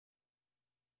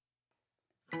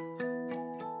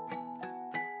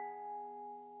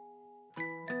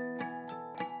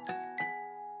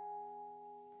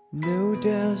No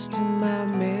dust in my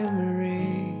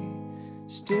memory,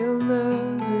 still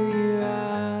know who you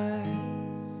are.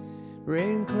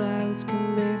 Rain clouds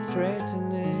can be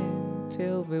threatening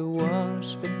till they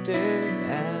wash the dirt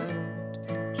out.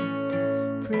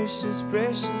 Precious,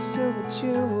 precious silver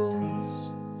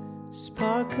jewels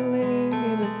sparkling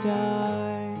in the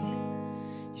dark.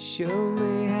 You show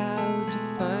me how to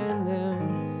find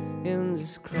them in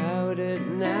this crowded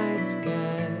night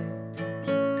sky.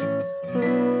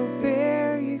 Oh,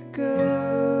 there you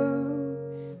go,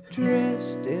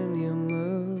 dressed in your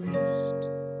most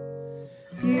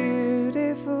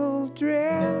beautiful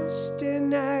dress.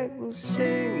 Tonight we'll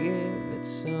sing you that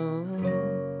song.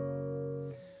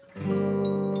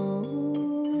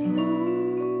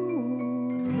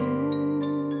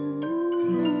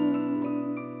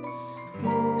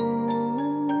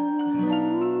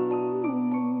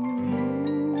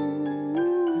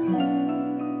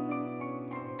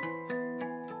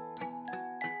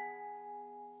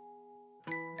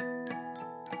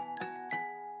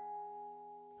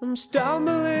 I'm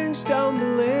stumbling,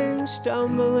 stumbling,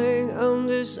 stumbling on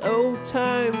this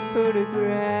old-time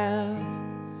photograph.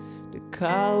 The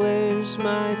colors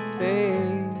might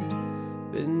fade,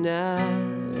 but not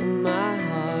in my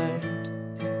heart.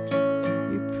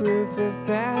 You prove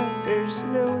that there's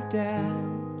no doubt,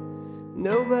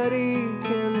 nobody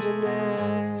can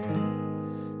deny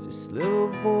this little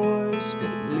voice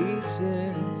that leads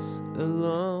us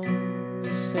along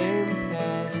the same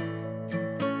path.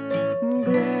 I'm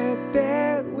glad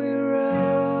that we're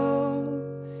all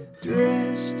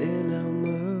dressed in our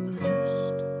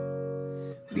most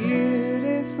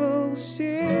beautiful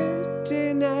suit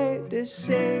tonight to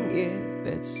sing it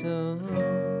that song.